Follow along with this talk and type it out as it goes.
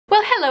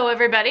Hello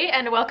everybody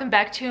and welcome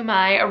back to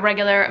my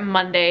regular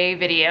Monday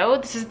video.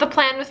 This is the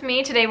plan with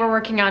me. Today we're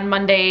working on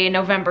Monday,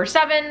 November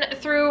 7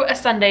 through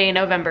Sunday,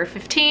 November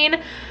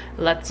 15.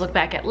 Let's look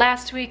back at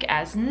last week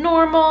as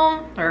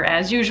normal, or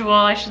as usual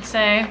I should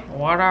say,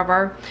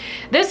 whatever.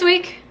 This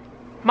week,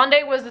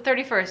 Monday was the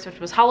 31st, which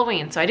was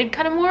Halloween, so I did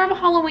kind of more of a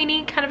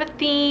Halloween-y kind of a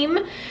theme.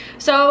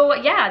 So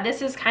yeah,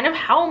 this is kind of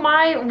how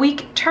my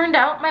week turned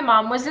out. My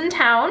mom was in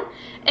town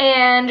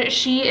and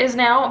she is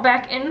now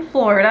back in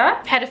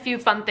Florida. Had a few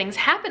fun things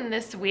happen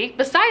this week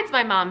besides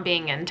my mom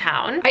being in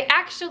town. I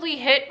actually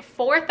hit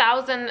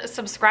 4,000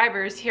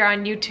 subscribers here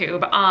on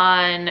YouTube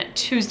on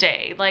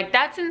Tuesday. Like,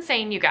 that's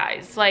insane, you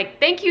guys. Like,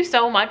 thank you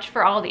so much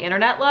for all the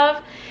internet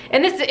love.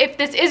 And if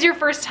this is your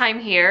first time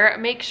here,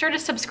 make sure to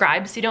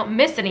subscribe so you don't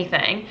miss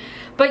anything.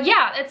 But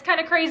yeah, it's kind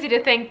of crazy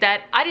to think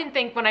that I didn't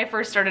think when I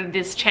first started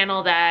this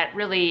channel that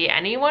really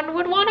anyone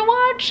would want to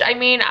watch. I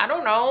mean, I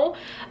don't know.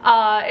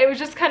 It was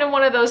just kind of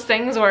one of those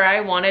things where I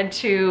wanted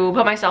to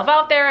put myself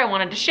out there, I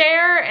wanted to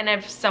share, and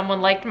if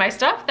someone liked my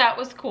stuff, that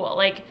was cool.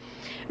 Like,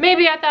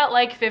 maybe I thought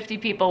like 50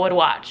 people would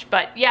watch,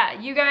 but yeah,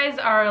 you guys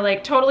are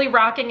like totally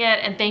rocking it,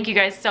 and thank you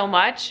guys so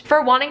much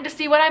for wanting to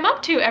see what I'm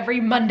up to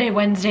every Monday,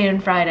 Wednesday,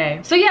 and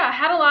Friday. So yeah, I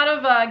had a lot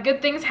of good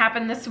things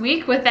happen this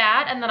week with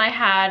that, and then I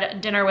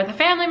had dinner with a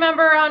family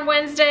member on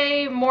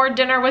Wednesday, more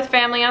dinner with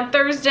family on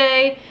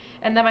Thursday,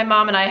 and then my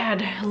mom and I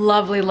had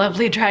lovely,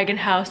 lovely Dragon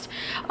House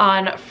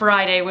on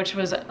Friday, which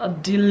was a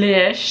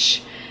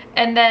delish.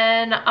 And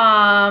then,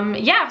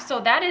 yeah, so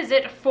that is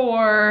it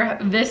for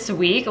this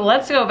week.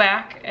 Let's go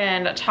back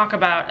and talk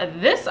about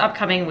this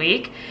upcoming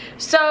week.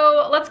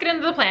 So let's get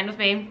into the plan with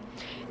me.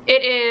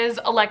 It is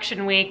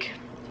election week.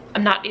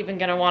 I'm not even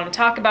gonna want to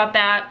talk about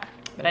that,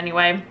 but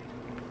anyway.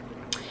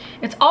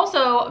 It's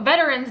also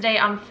Veterans Day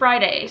on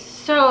Friday,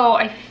 so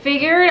I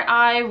figured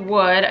I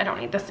don't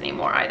need this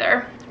anymore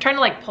either. I'm trying to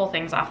like pull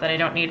things off that I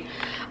don't need.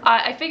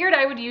 I figured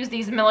I would use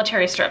these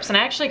military strips, and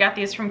I actually got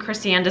these from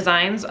Krissyanne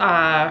Designs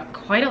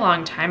quite a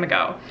long time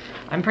ago.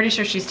 I'm pretty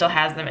sure she still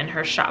has them in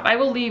her shop. I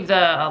will leave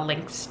the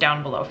links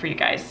down below for you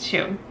guys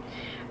too.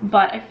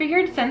 But I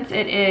figured since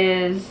it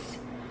is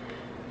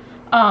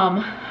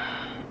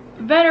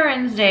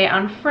Veterans Day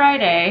on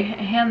Friday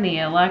and the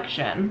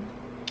election,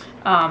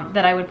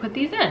 that I would put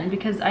these in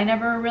because I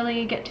never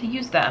really get to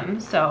use them.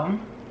 So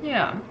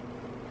yeah,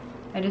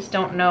 I just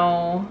don't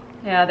know.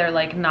 Yeah, they're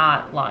like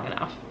not long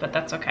enough, but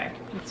that's okay.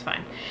 It's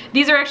fine.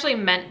 These are actually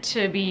meant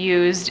to be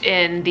used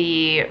in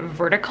the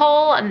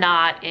vertical,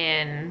 not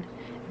in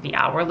the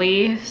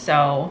hourly.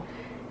 So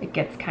it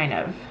gets kind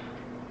of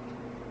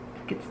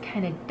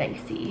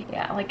dicey.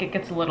 Yeah, like it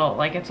gets a little,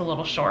 like it's a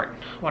little short,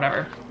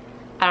 whatever.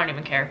 I don't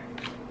even care.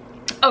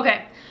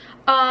 Okay.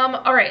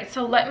 All right,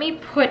 so let me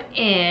put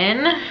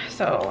in,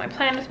 so my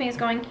plan with me is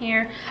going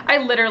here. I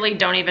literally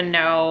don't even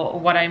know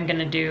what I'm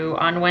gonna do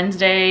on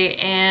Wednesday,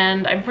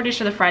 and I'm pretty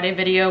sure the Friday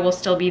video will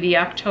still be the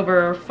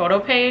October photo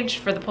page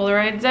for the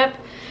Polaroid zip.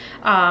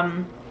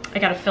 I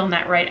gotta film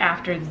that right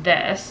after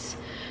this.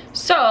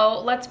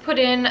 So let's put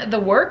in the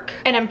work,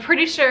 and I'm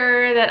pretty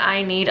sure that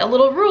I need a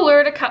little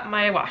ruler to cut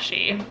my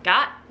washi.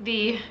 Got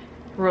the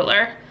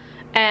ruler,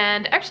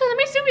 and actually let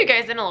me zoom you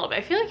guys in a little bit.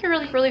 I feel like you're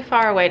really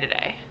far away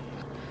today.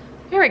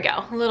 Here we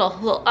go, a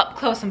little up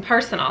close and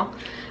personal.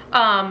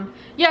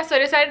 Yeah, so I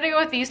decided to go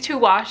with these two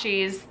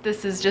washies.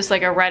 This is just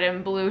like a red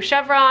and blue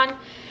chevron.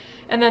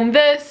 And then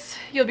this,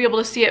 you'll be able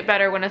to see it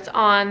better when it's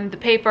on the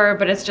paper,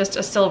 but it's just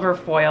a silver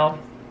foil.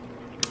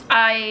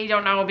 I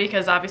don't know,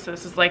 because obviously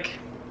this is like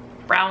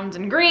browns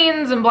and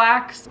greens and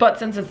blacks, but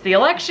since it's the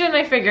election,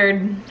 I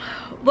figured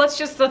let's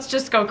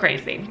just go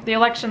crazy. The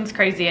election's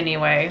crazy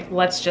anyway.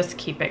 Let's just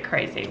keep it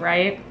crazy,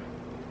 right?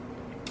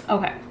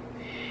 Okay.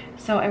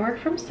 So I work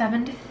from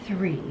 7 to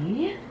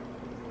 3,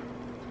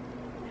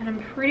 and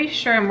I'm pretty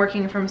sure I'm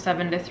working from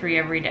 7 to 3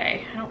 every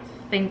day. I don't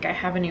think I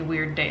have any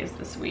weird days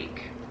this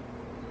week.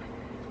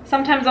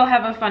 Sometimes I'll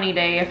have a funny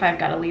day if I've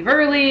got to leave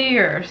early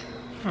or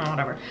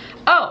whatever.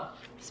 Oh,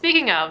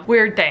 speaking of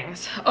weird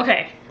things.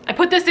 Okay, I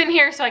put this in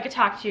here so I could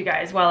talk to you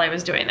guys while I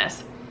was doing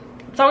this.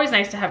 It's always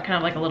nice to have kind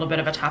of like a little bit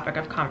of a topic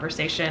of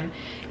conversation,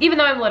 even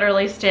though I'm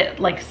literally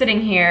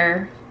sitting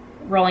here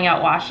rolling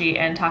out washi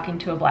and talking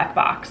to a black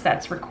box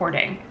that's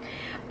recording.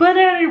 But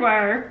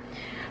anyway,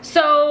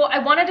 so I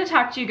wanted to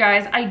talk to you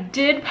guys. I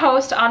did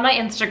post on my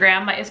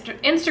Instagram. My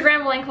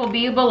Instagram link will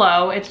be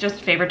below. It's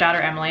just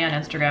favorite.daughter.emily on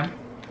Instagram.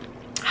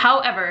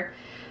 However,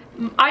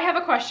 I have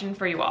a question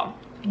for you all.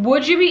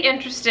 Would you be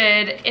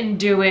interested in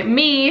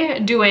me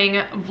doing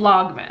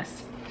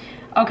Vlogmas?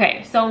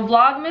 Okay, so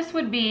Vlogmas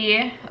would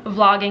be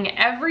vlogging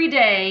every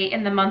day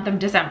in the month of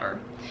December.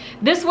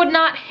 This would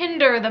not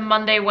hinder the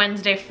Monday,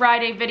 Wednesday,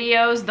 Friday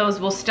videos.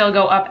 Those will still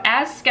go up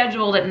as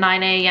scheduled at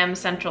 9 a.m.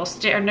 Central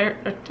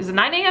Standard, is it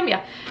 9 a.m.?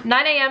 Yeah,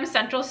 9 a.m.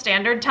 Central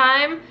Standard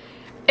Time.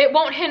 It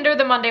won't hinder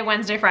the Monday,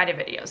 Wednesday, Friday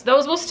videos.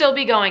 Those will still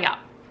be going up.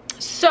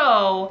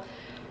 So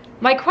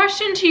my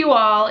question to you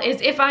all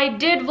is, if I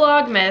did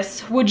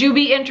Vlogmas, would you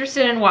be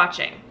interested in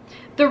watching?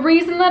 The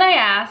reason that I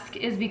ask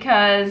is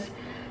because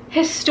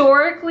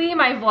historically,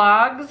 my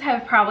vlogs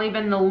have probably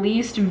been the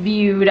least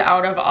viewed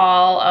out of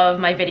all of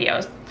my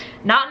videos.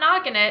 Not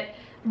knocking it,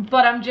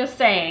 but I'm just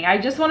saying, I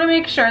just want to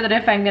make sure that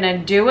if I'm gonna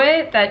do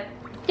it, that,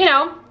 you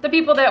know, the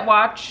people that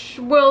watch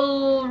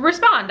will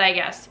respond, I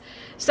guess.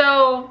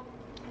 So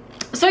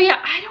yeah,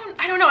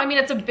 I don't know. I mean,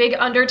 it's a big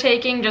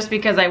undertaking just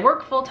because I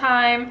work full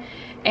time,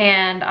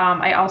 and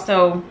I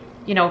also,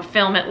 you know,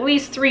 film at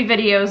least 3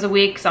 videos a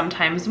week,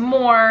 sometimes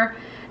more,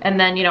 and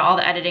then, you know, all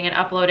the editing and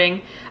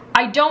uploading.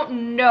 I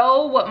don't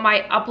know what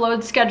my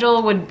upload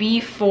schedule would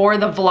be for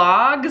the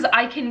vlogs.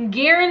 I can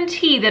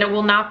guarantee that it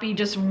will not be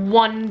just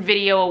 1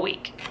 video a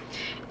week.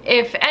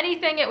 If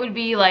anything, it would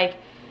be like,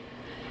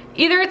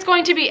 either it's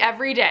going to be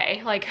every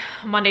day, like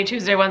Monday,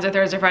 Tuesday, Wednesday,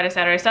 Thursday, Friday,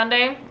 Saturday,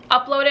 Sunday,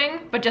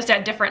 uploading, but just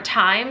at different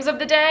times of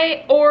the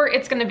day, or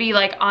it's gonna be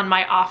like on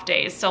my off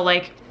days. So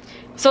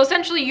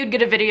essentially you'd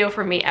get a video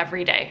from me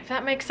every day, if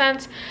that makes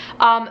sense.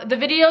 The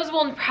videos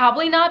will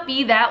probably not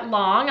be that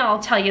long, I'll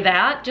tell you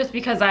that, just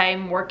because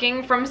I'm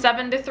working from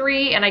 7 to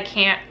 3 and I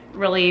can't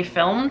really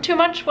film too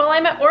much while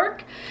I'm at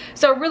work.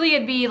 So really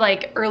it'd be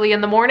like early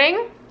in the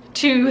morning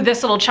to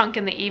this little chunk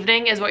in the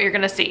evening is what you're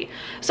gonna see.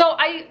 So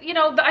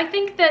I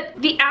think that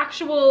the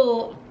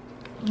actual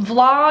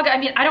vlog, I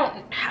mean, I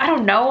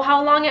don't know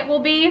how long it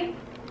will be.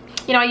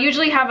 You know, I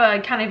usually have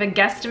a kind of a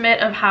guesstimate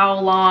of how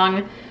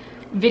long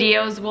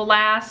videos will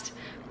last,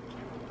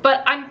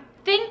 but I'm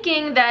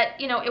thinking that,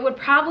 you know, it would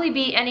probably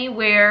be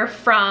anywhere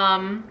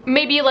from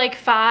maybe like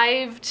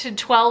 5 to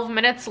 12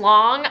 minutes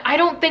long. I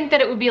don't think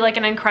that it would be like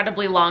an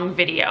incredibly long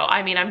video.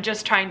 I mean, I'm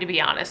just trying to be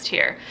honest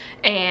here.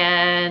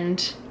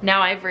 And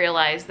now I've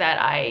realized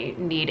that I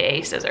need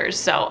a scissors,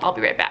 so I'll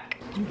be right back.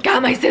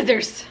 Got my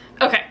scissors.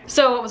 Okay,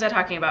 so what was I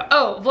talking about?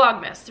 Oh,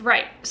 Vlogmas,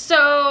 right.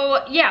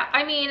 So yeah,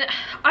 I mean,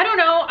 I don't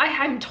know.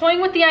 I'm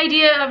toying with the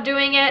idea of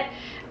doing it.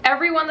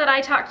 Everyone that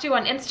I talked to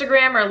on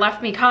Instagram or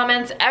left me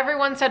comments,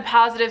 everyone said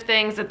positive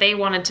things that they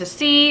wanted to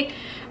see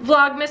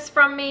Vlogmas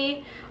from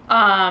me.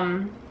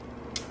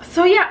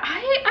 So yeah,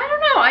 I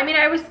don't know. I mean,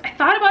 I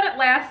thought about it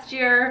last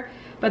year,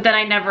 but then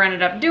I never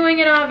ended up doing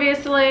it,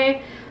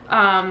 obviously.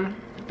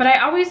 But I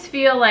always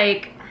feel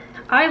like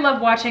I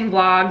love watching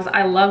vlogs.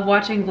 I love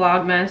watching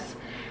Vlogmas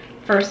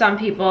for some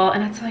people,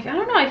 and it's like, I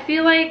don't know, I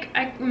feel like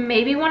I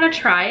maybe want to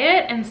try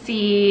it and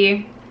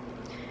see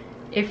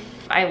if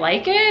I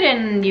like it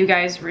and you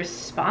guys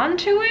respond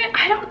to it.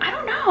 I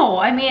don't know.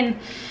 I mean,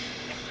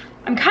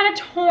 I'm kind of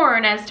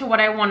torn as to what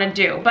I want to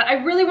do, but I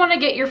really want to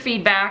get your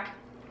feedback.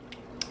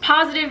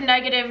 Positive,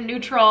 negative,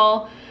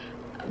 neutral,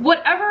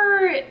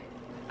 whatever.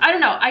 I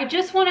don't know. I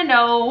just want to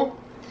know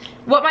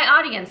what my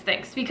audience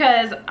thinks,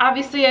 because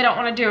obviously I don't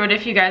want to do it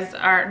if you guys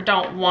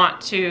don't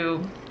want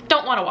to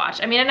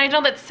watch. I mean, and I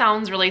know that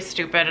sounds really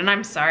stupid, and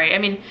I'm sorry. I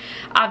mean,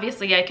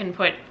 obviously I can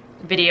put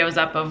videos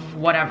up of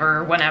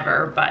whatever,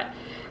 whenever, but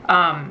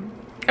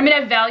I mean,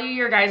 I value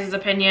your guys'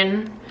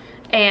 opinion,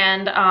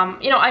 and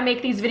you know, I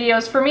make these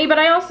videos for me, but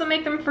I also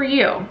make them for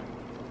you.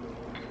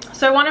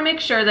 So I want to make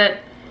sure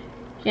that,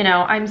 you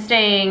know, I'm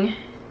staying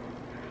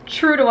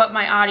true to what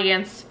my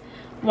audience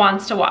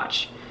wants to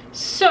watch.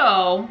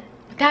 So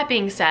with that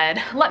being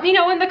said, let me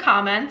know in the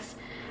comments.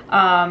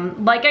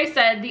 Like I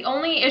said, the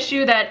only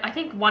issue that I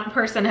think one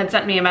person had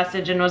sent me a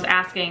message and was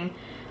asking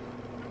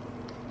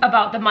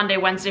about the Monday,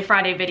 Wednesday,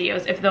 Friday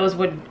videos, if those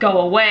would go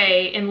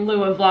away in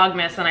lieu of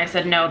Vlogmas, and I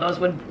said no, those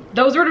would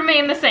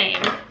remain the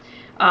same.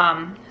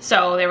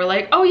 So they were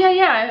like, oh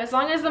yeah, as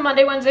long as the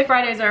Monday, Wednesday,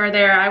 Fridays are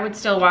there, I would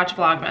still watch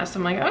Vlogmas.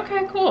 I'm like,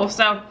 okay, cool.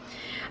 So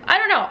I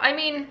don't know. I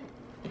mean,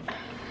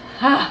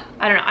 I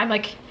don't know. I'm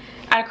like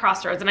at a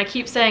crossroads, and I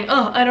keep saying,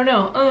 oh, I don't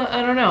know,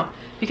 I don't know,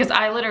 because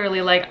I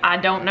literally, like, I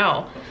don't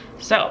know.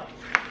 So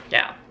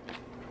yeah.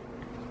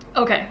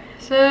 Okay,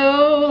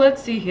 so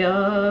let's see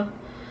here.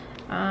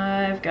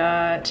 I've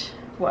got,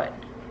 what?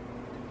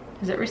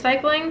 Is it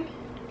recycling?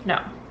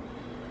 No.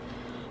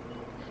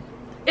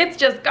 It's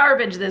just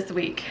garbage this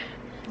week.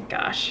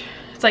 Gosh,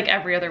 it's like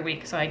every other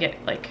week, so I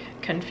get like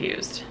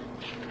confused.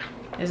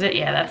 Is it?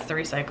 Yeah, that's the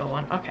recycle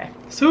one. Okay,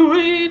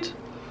 sweet.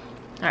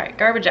 All right,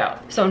 garbage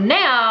out. So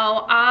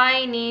now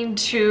I need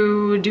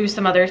to do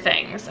some other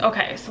things.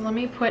 Okay, so let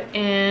me put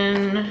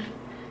in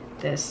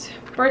this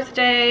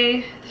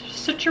birthday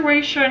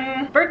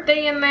situation,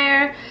 birthday in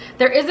there.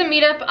 There is a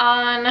meetup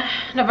on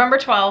November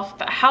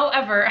 12th.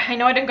 However, I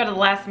know I didn't go to the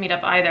last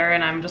meetup either,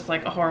 and I'm just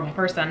like a horrible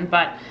person,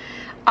 but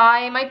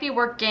I might be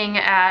working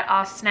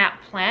at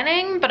Snap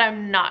Planning, but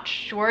I'm not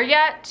sure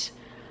yet.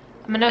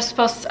 I'm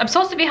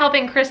supposed to be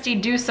helping Christy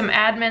do some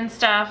admin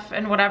stuff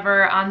and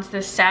whatever on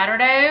this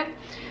Saturday,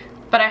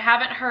 but I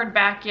haven't heard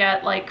back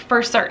yet, like,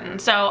 for certain.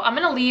 So I'm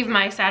gonna leave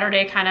my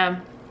Saturday kind of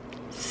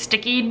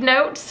sticky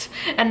notes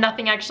and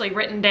nothing actually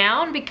written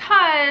down,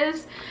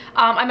 because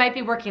I might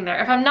be working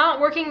there. If I'm not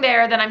working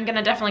there, then I'm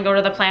gonna definitely go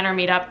to the planner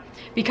meetup,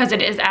 because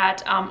it is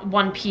at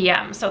 1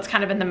 p.m. So it's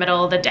kind of in the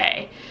middle of the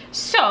day.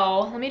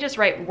 So let me just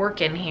write work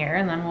in here,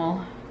 and then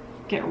we'll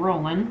get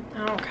rolling.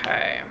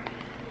 Okay.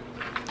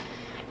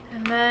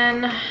 And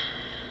then,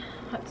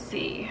 let's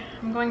see,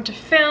 I'm going to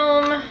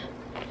film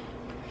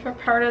for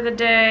part of the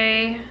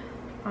day.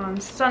 on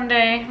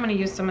Sunday. I'm gonna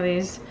use some of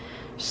these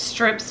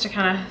strips to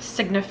kind of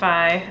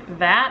signify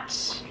that.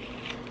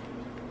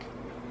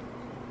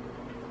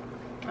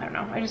 I don't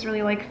know, I just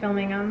really like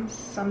filming on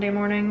Sunday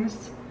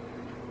mornings.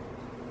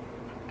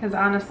 Because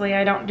honestly,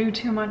 I don't do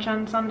too much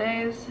on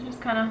Sundays. I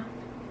just kind of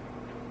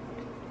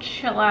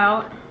chill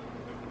out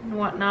and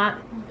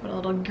whatnot. I'll put a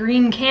little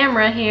green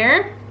camera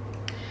here.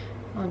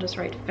 I'll just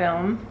write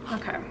film.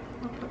 Okay,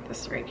 I'll put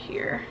this right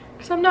here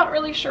because I'm not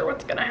really sure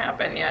what's gonna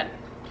happen yet.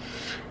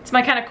 It's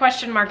my kind of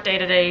question mark day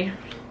today.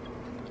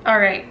 All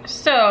right,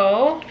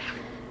 so,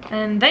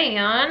 and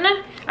then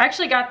I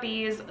actually got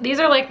these. These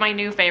are like my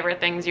new favorite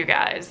things, you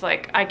guys.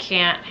 Like, I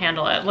can't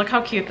handle it. Look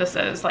how cute this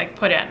is. Like,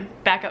 put in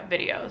backup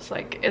videos.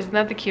 Like, isn't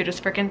that the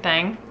cutest freaking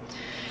thing?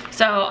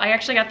 So I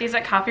actually got these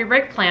at Coffee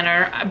Break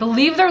Planner. I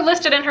believe they're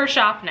listed in her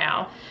shop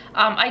now.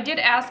 I did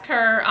ask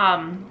her,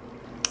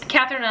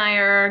 Catherine and I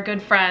are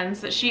good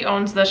friends. She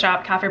owns the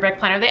shop, Coffee Break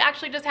Planner. They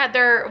actually just had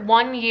their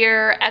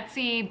 1-year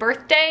Etsy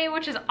birthday,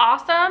 which is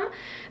awesome.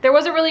 There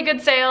was a really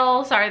good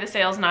sale. Sorry, the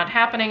sale's not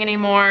happening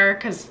anymore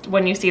because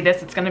when you see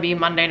this, it's gonna be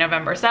Monday,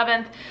 November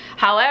 7th.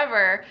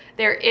 However,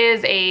 there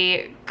is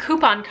a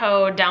coupon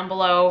code down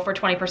below for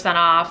 20%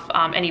 off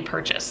any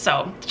purchase.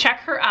 So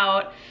check her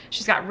out.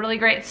 She's got really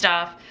great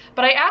stuff.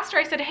 But I asked her,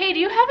 I said, hey, do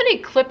you have any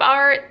clip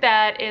art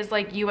that is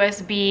like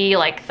USB,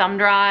 like thumb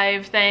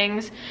drive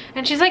things?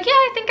 And she's like, yeah,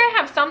 I think I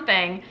have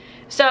something.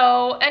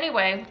 So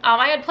anyway,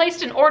 I had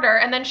placed an order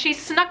and then she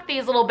snuck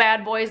these little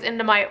bad boys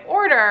into my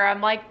order.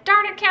 I'm like,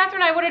 darn it,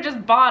 Catherine, I would have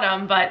just bought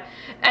them. But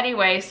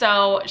anyway,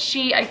 so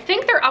I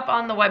think they're up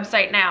on the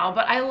website now,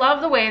 but I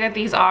love the way that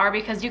these are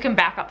because you can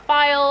back up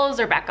files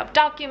or back up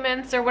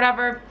documents or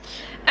whatever.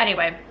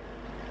 Anyway.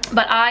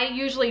 But I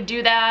usually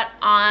do that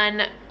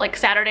on like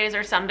Saturdays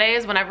or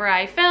Sundays whenever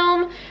I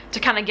film to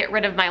kind of get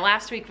rid of my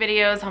last week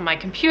videos on my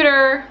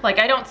computer. Like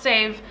I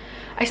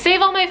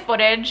save all my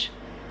footage,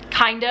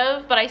 kind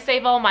of, but I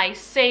save all my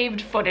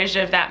saved footage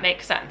if that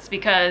makes sense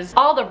because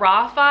all the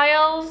raw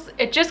files,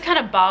 it just kind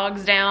of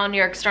bogs down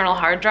your external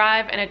hard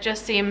drive and it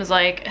just seems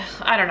like,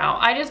 I don't know,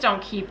 I just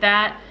don't keep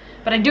that.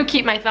 But I do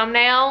keep my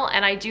thumbnail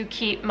and I do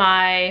keep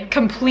my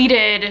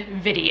completed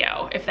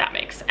video, if that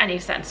makes any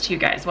sense to you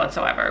guys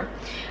whatsoever.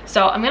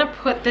 So I'm gonna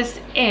put this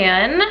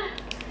in.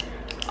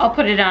 I'll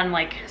put it on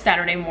like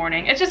Saturday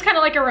morning. It's just kind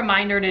of like a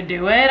reminder to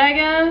do it, I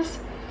guess.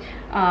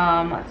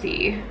 Let's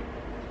see.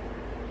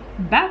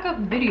 Backup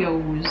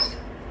videos.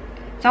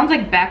 Sounds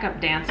like backup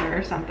dancer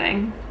or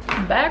something.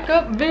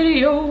 Backup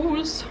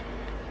videos.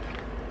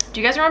 Do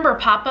you guys remember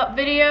pop-up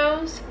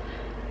videos?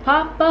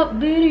 Pop-up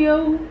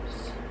videos.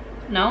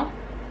 No?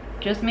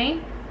 Just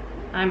me?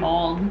 I'm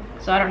old,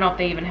 so I don't know if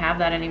they even have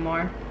that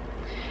anymore.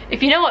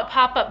 If you know what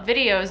pop-up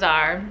videos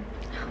are,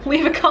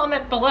 leave a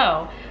comment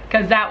below,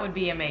 because that would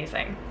be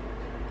amazing.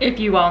 If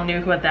you all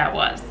knew what that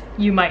was.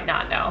 You might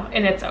not know,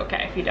 and it's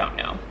okay if you don't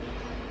know.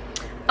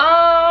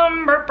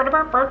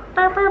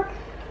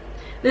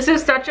 This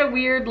is such a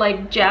weird,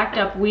 like, jacked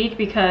up week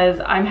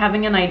because I'm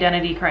having an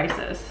identity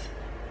crisis.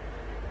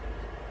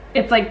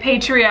 It's like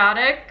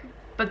patriotic,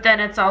 but then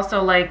it's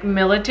also like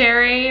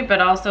military,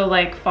 but also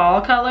like fall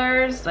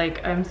colors.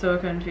 Like, I'm so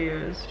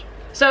confused.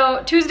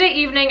 So Tuesday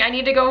evening, I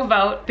need to go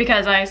vote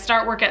because I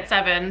start work at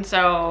 7.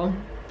 So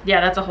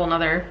yeah, that's a whole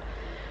nother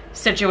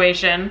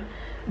situation.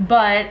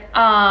 But,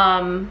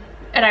 and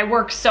I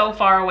work so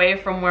far away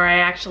from where I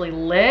actually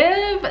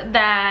live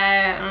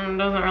that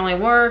doesn't really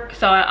work.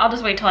 So I'll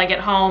just wait till I get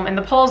home, and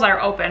the polls are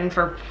open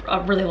for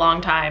a really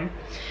long time.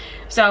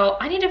 So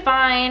I need to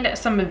find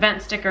some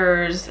event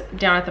stickers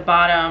down at the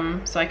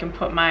bottom so I can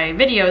put my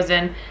videos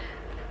in.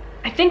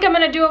 I think I'm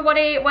gonna do a What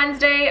I Ate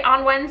Wednesday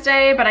on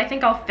Wednesday, but I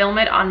think I'll film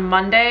it on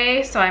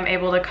Monday so I'm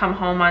able to come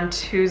home on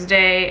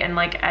Tuesday and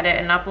like edit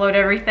and upload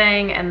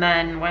everything, and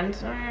then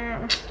Wednesday,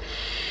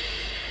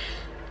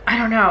 I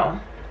don't know.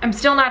 I'm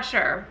still not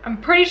sure. I'm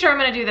pretty sure I'm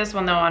gonna do this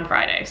one though on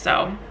Friday,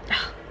 so.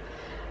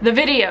 The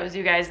videos,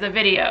 you guys, the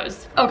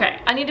videos.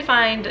 Okay, I need to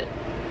find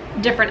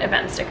different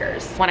event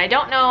stickers. When I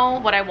don't know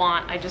what I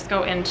want, I just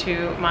go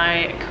into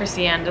my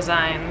Krissyanne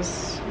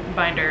Designs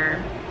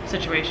binder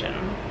situation.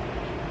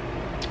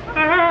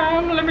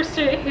 Let me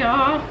see here.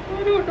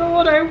 I don't know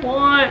what I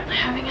want. I'm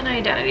having an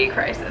identity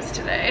crisis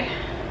today.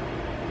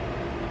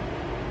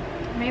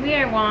 Maybe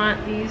I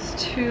want these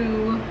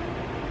 2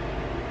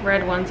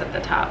 red ones at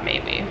the top,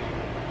 maybe.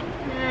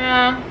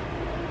 Yeah,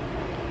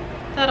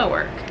 that'll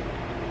work.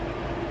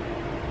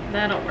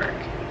 That'll work.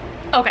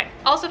 Okay,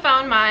 also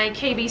found my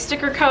Kaybee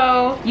Sticker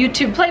Co.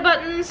 YouTube play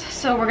buttons,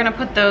 so we're gonna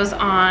put those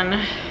on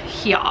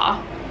here.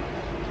 All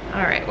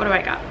right, what do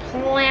I got?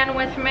 Plan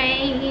with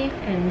me,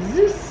 and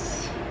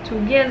this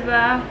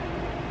together.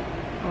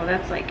 Oh,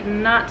 that's like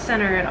not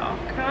center at all.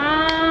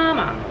 Come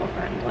on, little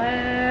friend,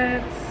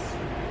 let's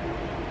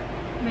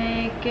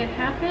make it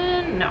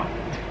happen. No.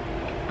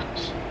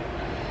 Gosh.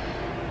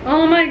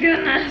 Oh my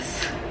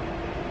goodness.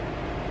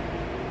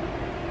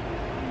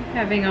 I'm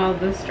having all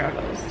the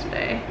struggles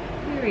today.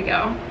 Here we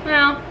go.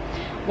 Well,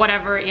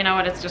 whatever, you know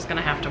what, it's just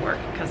gonna have to work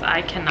because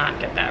I cannot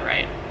get that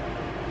right.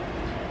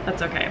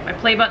 That's okay. My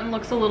play button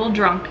looks a little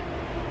drunk,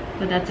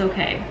 but that's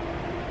okay.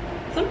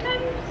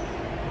 sometimes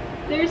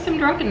there's some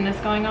drunkenness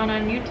going on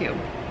YouTube.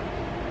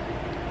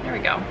 There we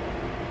go.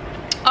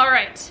 All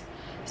right,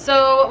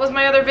 so what was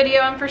my other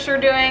video I'm for sure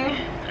doing?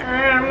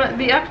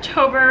 The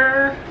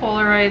October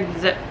Polaroid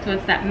zip, so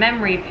it's that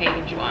memory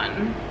page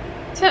one.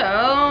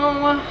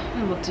 So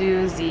we will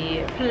do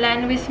the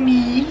plan with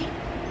me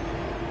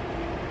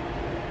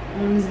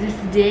on this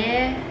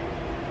day.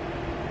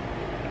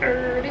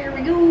 There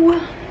we go.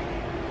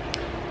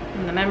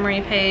 And the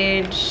memory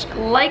page.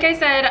 Like I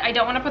said, I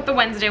don't want to put the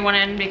Wednesday one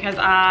in because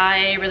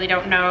I really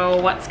don't know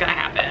what's gonna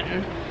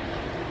happen.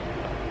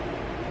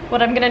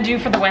 What I'm gonna do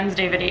for the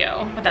Wednesday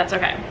video, but that's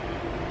okay.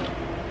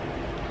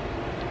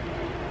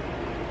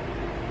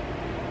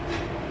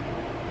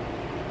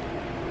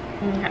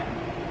 Okay,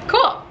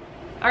 cool.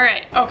 All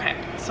right, okay,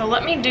 so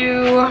let me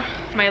do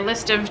my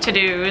list of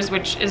to-dos,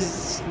 which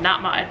is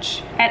not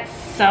much. At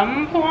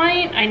some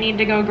point, I need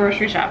to go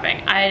grocery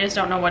shopping. I just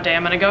don't know what day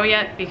I'm gonna go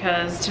yet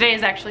because today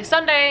is actually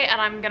Sunday and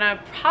I'm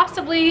gonna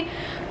possibly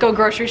go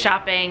grocery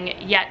shopping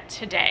yet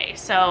today.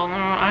 So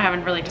I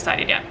haven't really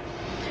decided yet.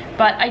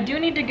 But I do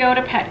need to go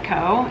to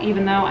Petco,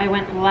 even though I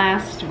went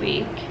last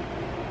week.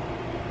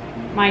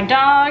 My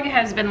dog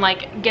has been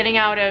like getting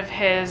out of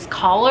his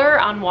collar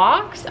on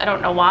walks. I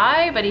don't know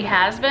why, but he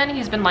has been.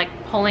 He's been like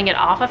pulling it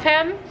off of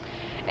him.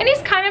 And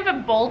he's kind of a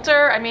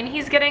bolter. I mean,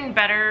 he's getting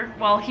better.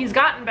 Well, he's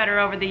gotten better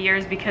over the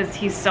years because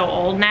he's so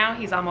old now.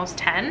 He's almost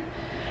 10.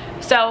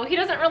 So he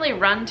doesn't really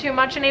run too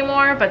much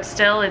anymore, but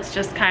still it's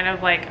just kind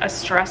of like a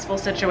stressful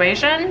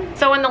situation.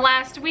 So in the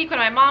last week when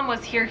my mom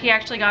was here, he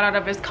actually got out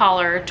of his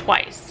collar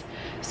twice.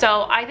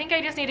 So I think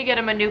I just need to get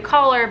him a new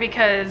collar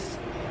because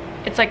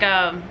it's like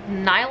a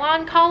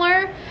nylon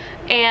collar,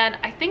 and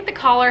I think the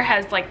collar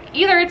has like,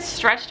 either it's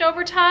stretched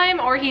over time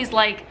or he's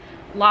like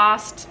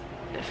lost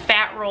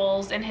fat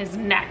rolls in his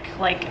neck.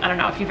 Like, I don't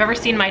know, if you've ever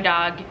seen my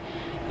dog,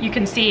 you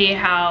can see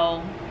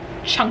how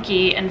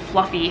chunky and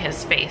fluffy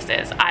his face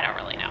is. I don't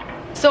really know.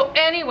 So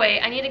anyway,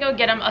 I need to go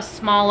get him a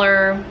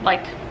smaller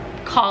like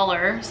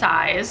collar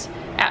size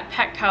at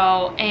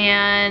Petco,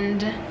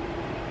 and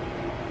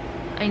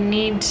I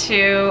need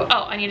to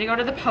go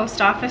to the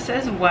post office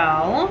as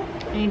well.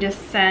 I need to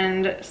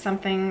send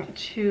something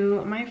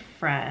to my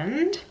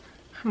friend.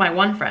 My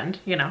one friend,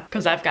 you know,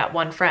 because I've got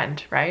one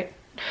friend, right?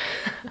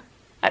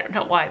 I don't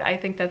know why, I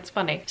think that's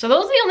funny. So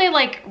those are the only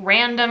like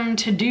random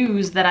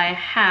to-dos that I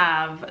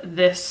have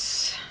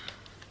this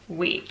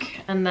week.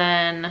 And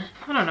then,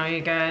 I don't know,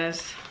 you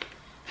guys.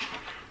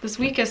 This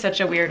week is such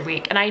a weird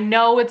week. And I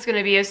know it's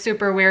gonna be a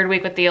super weird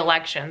week with the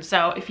election.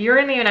 So if you're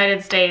in the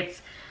United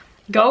States,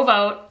 go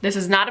vote. This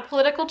is not a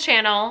political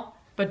channel,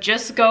 but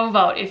just go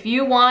vote. If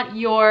you want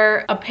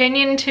your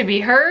opinion to be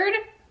heard,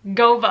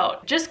 go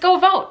vote. Just go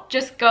vote.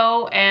 Just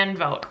go and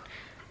vote.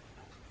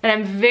 And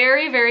I'm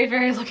very, very,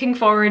 very looking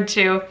forward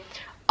to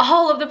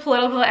all of the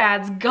political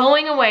ads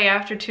going away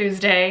after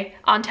Tuesday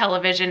on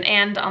television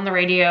and on the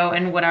radio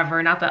and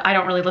whatever. Not that I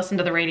don't really listen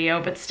to the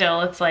radio, but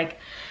still, it's like,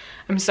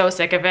 I'm so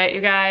sick of it, you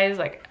guys.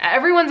 Like,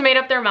 everyone's made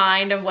up their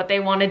mind of what they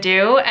want to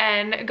do,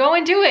 and go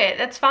and do it.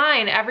 That's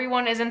fine.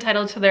 Everyone is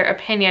entitled to their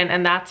opinion,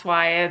 and that's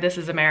why this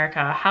is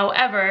America.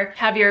 However,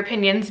 have your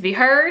opinions be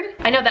heard.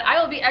 I know that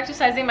I will be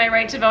exercising my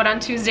right to vote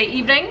on Tuesday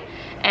evening,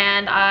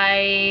 and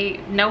I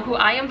know who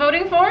I am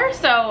voting for,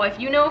 so if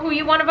you know who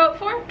you want to vote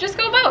for, just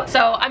go vote.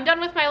 So I'm done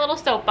with my little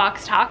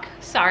soapbox talk.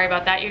 Sorry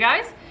about that, you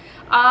guys.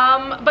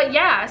 But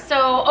yeah,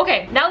 so,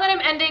 okay, now that I'm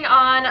ending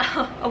on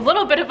a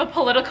little bit of a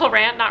political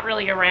rant, not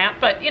really a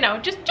rant, but you know,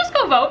 just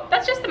go vote.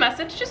 That's just the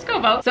message, just go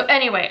vote. So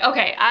anyway,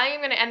 okay, I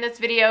am gonna end this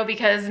video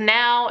because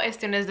now, as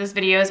soon as this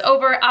video is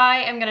over,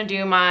 I am gonna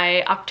do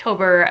my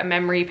October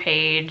memory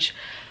page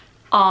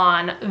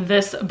on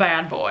this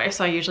bad boy.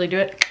 So I usually do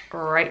it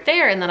right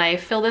there, and then I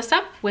fill this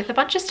up with a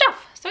bunch of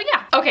stuff. So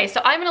yeah. Okay,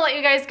 so I'm gonna let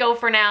you guys go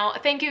for now.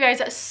 Thank you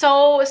guys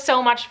so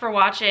much for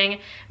watching.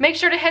 Make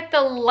sure to hit the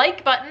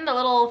like button, the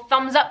little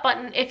thumbs up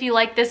button if you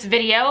like this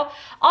video.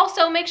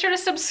 Also, make sure to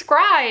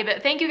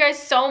subscribe. Thank you guys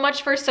so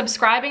much for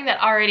subscribing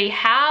that already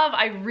have.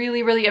 I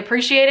really, really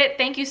appreciate it.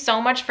 Thank you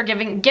so much for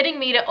getting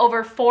me to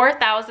over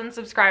 4,000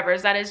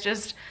 subscribers. That is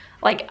just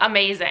like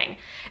amazing.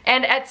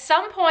 And at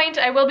some point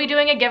I will be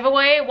doing a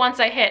giveaway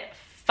once I hit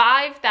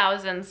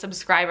 5,000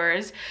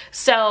 subscribers.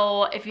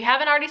 So if you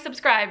haven't already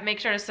subscribed, make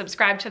sure to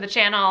subscribe to the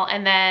channel,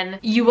 and then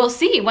you will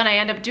see when I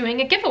end up doing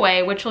a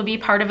giveaway, which will be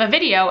part of a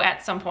video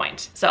at some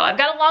point. So I've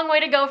got a long way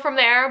to go from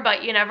there,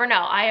 but you never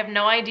know. I have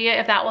no idea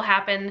if that will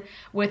happen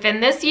within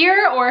this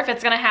year or if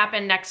it's gonna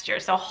happen next year.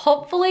 So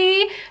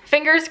hopefully,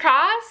 fingers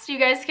crossed, you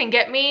guys can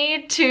get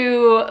me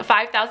to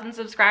 5,000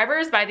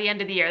 subscribers by the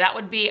end of the year. That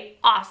would be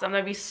awesome.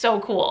 That'd be so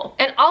cool.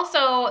 And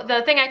also,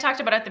 the thing I talked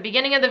about at the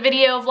beginning of the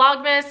video,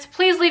 Vlogmas,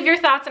 please leave your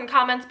thoughts and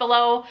comments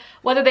below,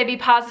 whether they be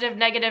positive,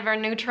 negative, or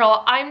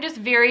neutral. I'm just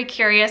very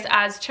curious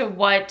as to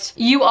what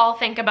you all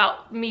think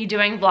about me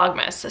doing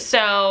Vlogmas.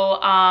 So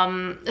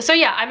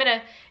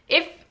yeah,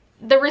 if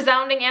the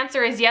resounding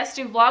answer is yes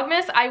to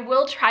Vlogmas, I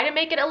will try to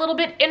make it a little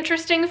bit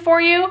interesting for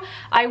you.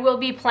 I will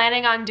be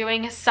planning on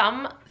doing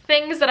some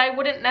things that I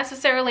wouldn't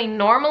necessarily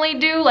normally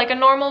do, like a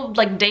normal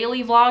like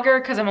daily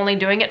vlogger, because I'm only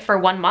doing it for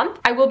 1 month.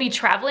 I will be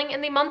traveling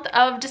in the month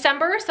of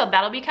December, so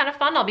that'll be kind of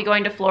fun. I'll be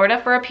going to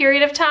Florida for a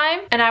period of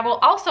time, and I will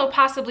also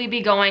possibly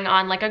be going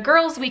on like a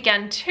girls'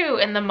 weekend too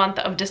in the month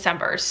of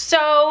December.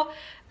 So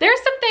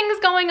there's some things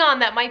going on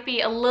that might be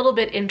a little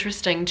bit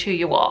interesting to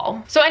you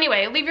all. So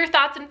anyway, leave your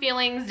thoughts and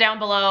feelings down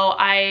below.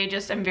 I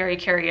just am very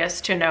curious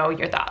to know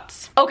your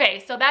thoughts.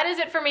 Okay, so that is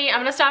it for me. I'm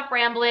gonna stop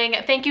rambling.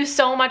 Thank you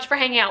so much for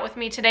hanging out with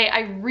me today. I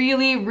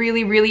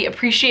really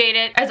appreciate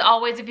it. As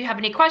always, if you have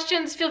any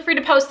questions, feel free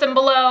to post them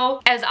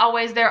below. As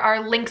always, there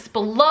are links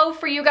below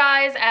for you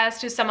guys as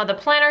to some of the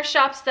planner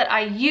shops that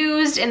I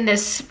used in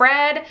this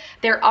spread.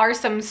 There are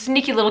some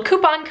sneaky little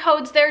coupon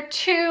codes there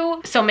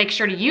too, so make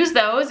sure to use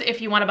those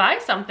if you wanna buy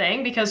something,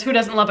 because who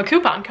doesn't love a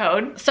coupon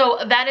code? So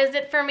that is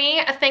it for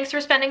me. Thanks for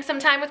spending some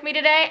time with me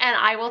today, and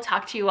I will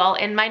talk to you all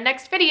in my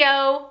next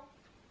video.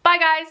 Bye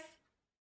guys.